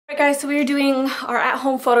guys, so we are doing our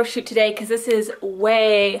at-home photo shoot today because this is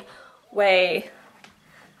way like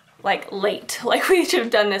late. Like we should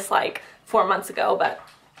have done this like 4 months ago, but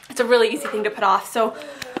it's a really easy thing to put off. So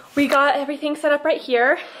we got everything set up right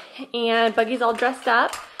here and Buggy's all dressed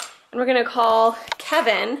up and we're gonna call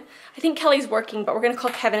Kevin. I think Kelly's working, but we're gonna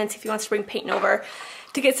call Kevin and see if he wants to bring Peyton over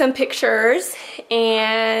to get some pictures.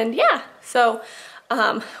 And yeah, so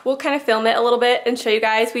we'll kind of film it a little bit and show you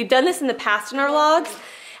guys. We've done this in the past in our vlogs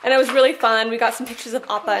and it was really fun. We got some pictures of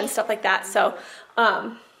Appa and stuff like that. So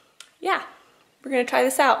yeah, we're gonna try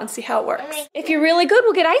this out and see how it works. If you're really good,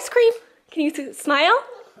 we'll get ice cream. Can you smile?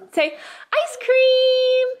 Say ice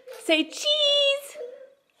cream. Say cheese.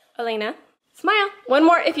 Alaina, smile. One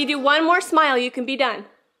more. If you do one more smile, you can be done.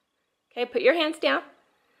 Okay, put your hands down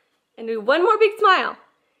and do one more big smile.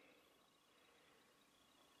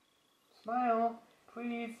 Smile,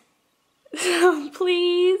 please.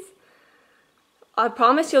 Please. I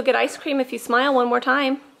promise you'll get ice cream if you smile one more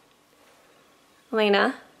time.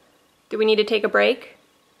 Alaina, do we need to take a break?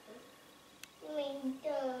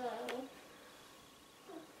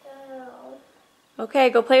 Okay,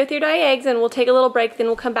 go play with your dye eggs and we'll take a little break, then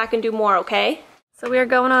we'll come back and do more, okay? So we are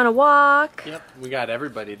going on a walk. Yep, we got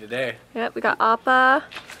everybody today. Yep, we got Appa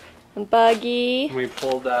and Buggy. We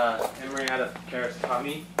pulled Emery out of Kara's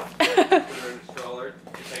tummy, put her in a stroller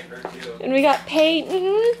to take her too. And we got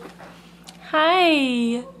Peyton. Hi.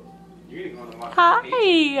 You're gonna go on a walk.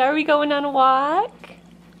 Hi, are we going on a walk?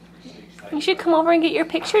 You should come over and get your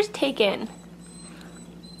pictures taken.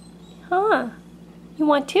 Huh? You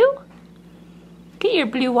want to? Look at your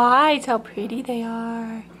blue eyes, how pretty they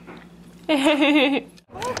are. Yeah.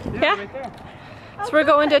 Right, So we're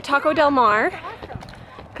going to Taco Del Mar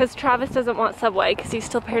because Travis doesn't want Subway because he's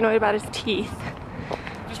still paranoid about his teeth.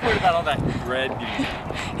 just worried about all that bread.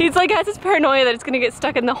 He's like has this paranoia that it's gonna get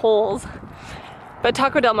stuck in the holes. But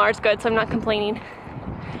Taco Del Mar is good, so I'm not complaining.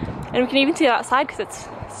 And we can even see it outside because it's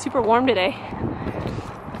super warm today.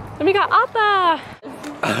 And we got Appa.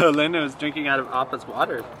 Alaina was drinking out of Appa's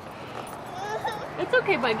water. It's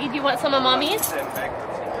okay, Buggy. Do you want some of Mommy's?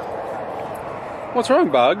 What's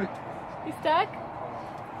wrong, Bug? You stuck?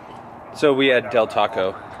 So we had Del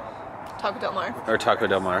Taco. Taco Del Mar. Or Taco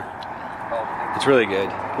Del Mar. It's really good.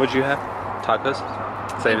 What'd you have? Tacos?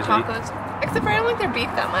 Same as me? Tacos. Except for I don't like their beef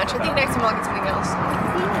that much. I think next time I'll get something else.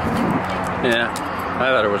 Yeah, I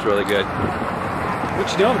thought it was really good.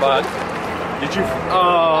 What you doing, Bug? Did you?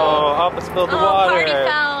 Oh, Appa spilled the water. Party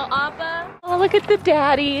foul, Appa. Oh, look at the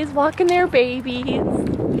daddies walking their babies.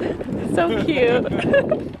 So cute.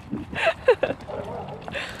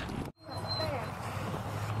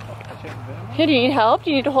 Hey, do you need help? Do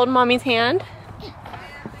you need to hold Mommy's hand?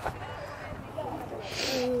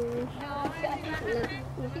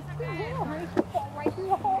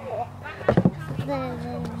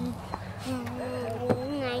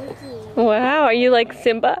 Wow, are you like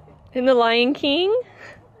Simba in The Lion King?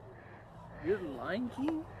 You're the Lion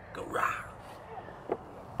King? Go rah!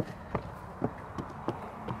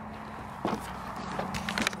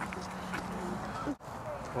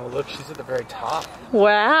 Oh look, she's at the very top.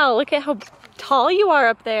 Wow, look at how tall you are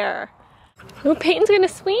up there. Oh, Peyton's gonna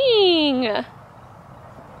swing.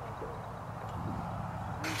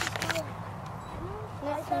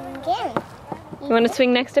 You wanna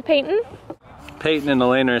swing next to Peyton? Peyton and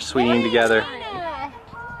Alaina are swinging together.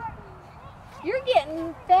 You're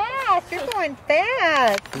getting fast. You're going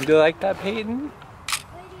fast. Do you like that, Peyton?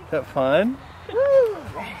 Is that fun?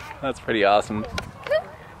 That's pretty awesome.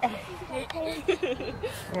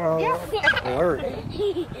 Oh,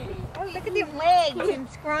 look at them legs and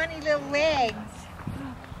scrawny little legs.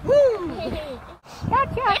 Woo!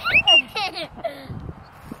 Gotcha!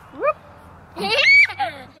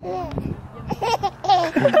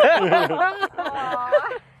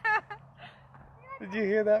 Did you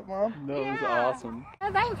hear that, Mom? That was awesome.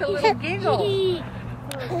 That was a little giggle.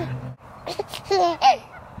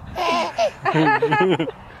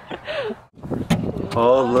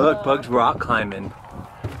 Oh look, Bug's rock climbing.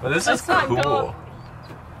 Well, this is cool.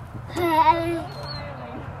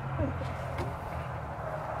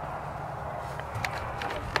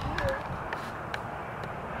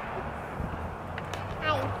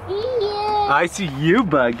 I see you,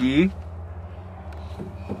 Buggy.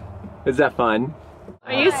 Is that fun?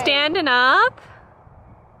 Are you standing up?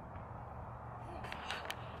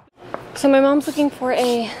 So my mom's looking for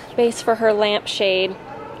a base for her lampshade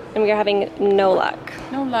and we are having no luck.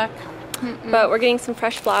 No luck. But we're getting some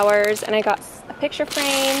fresh flowers and I got a picture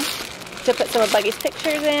frame to put some of Buggy's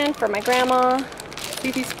pictures in for my grandma.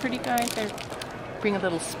 See these pretty guys? They bring a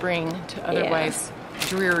little spring to otherwise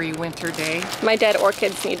dreary winter day. My dead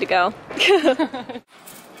orchids need to go.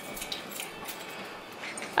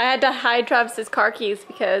 I had to hide Travis's car keys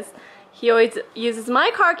because he always uses my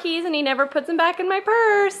car keys and he never puts them back in my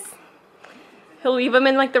purse. He'll leave them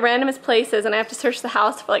in like the randomest places and I have to search the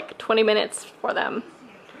house for like 20 minutes for them.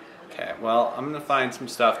 Okay, well, I'm gonna find some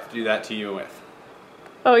stuff to do that to you with.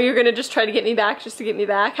 Oh, you're gonna just try to get me back just to get me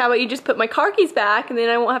back? How about you just put my car keys back and then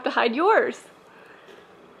I won't have to hide yours?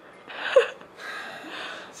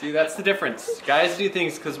 See, that's the difference. Guys do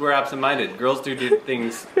things because we're absent-minded. Girls do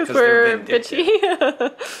things because they're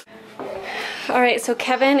vindictive. Alright, so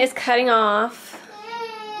Kevin is cutting off,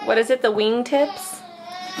 what is it, the wing tips?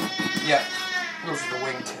 Yeah, those are the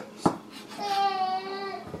wing tips.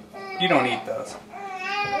 You don't eat those.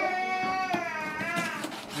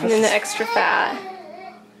 And then the extra fat.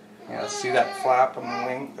 Yeah, see that flap on the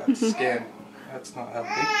wing? That's skin. That's not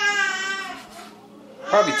healthy.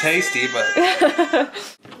 Probably tasty, but...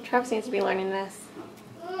 Travis needs to be learning this.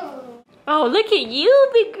 Oh, look at you,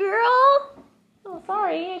 big girl! Oh,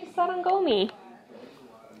 sorry, I just sat on Gomi.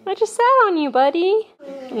 I just sat on you, buddy.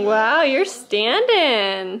 Wow, you're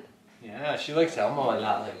standing. Yeah, she likes Elmo a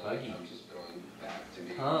lot like Buggy.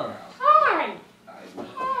 Huh. Hi!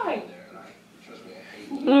 Hi!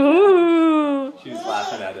 Ooh! She was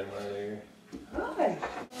laughing at him earlier. Hi.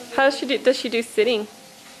 How does she do sitting?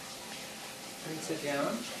 Sit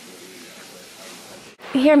down.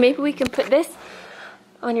 Here, maybe we can put this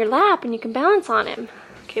on your lap and you can balance on him.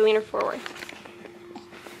 Okay, lean her forward.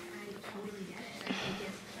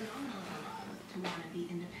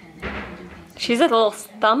 She's a little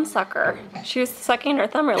thumb sucker. She was sucking her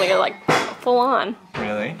thumb earlier, like full on.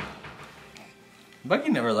 Really? Buggy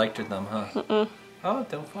never liked her thumb, huh? Mm-mm. Oh,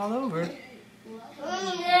 don't fall over.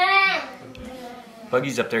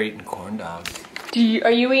 Buggy's up there eating corn dogs.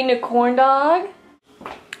 Are you eating a corn dog?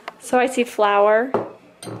 So I see flour.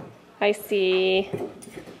 I see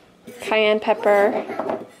cayenne pepper,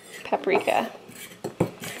 paprika.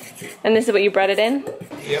 And this is what you breaded in?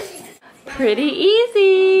 Yep. Pretty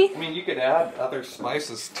easy. I mean, you could add other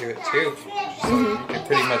spices to it too. So you can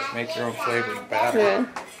pretty much make your own flavored batter.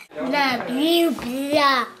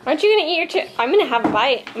 Yeah. Aren't you gonna eat your chip? I'm gonna have a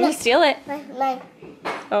bite. I'm gonna steal it.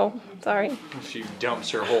 Oh, sorry. She dumps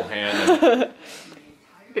her whole hand. In.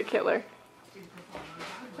 Good Kittler.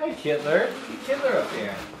 Hi, Kittler. Kittler up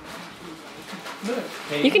here. Look,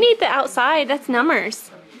 hey. You can eat the outside. That's numbers.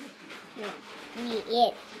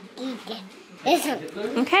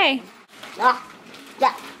 Okay.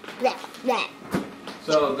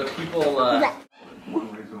 So the people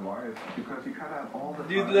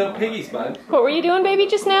do the little piggies, bud. What were you doing, baby,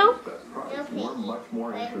 just now? We're much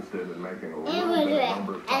more interested in making a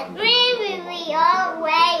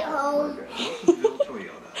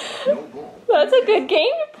That's a good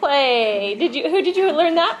game to play. Who did you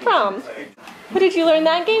learn that from? Who did you learn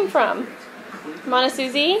that game from? Mana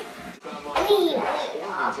Susie?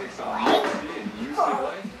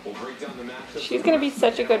 She's gonna be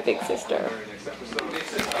such a good big sister.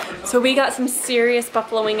 So we got some serious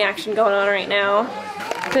buffalo wing action going on right now.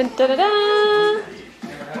 Dun, da, da, da.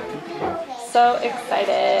 So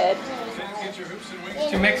excited.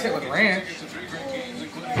 To mix it with ranch.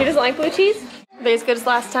 He doesn't like blue cheese? Are they as good as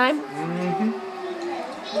last time?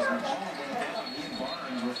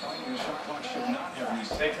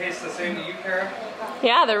 They taste the same to you, Kara?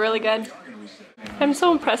 Yeah, they're really good. I'm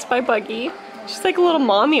so impressed by Buggy. She's like a little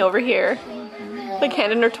mommy over here. Like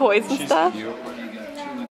handing her toys and stuff. Cute.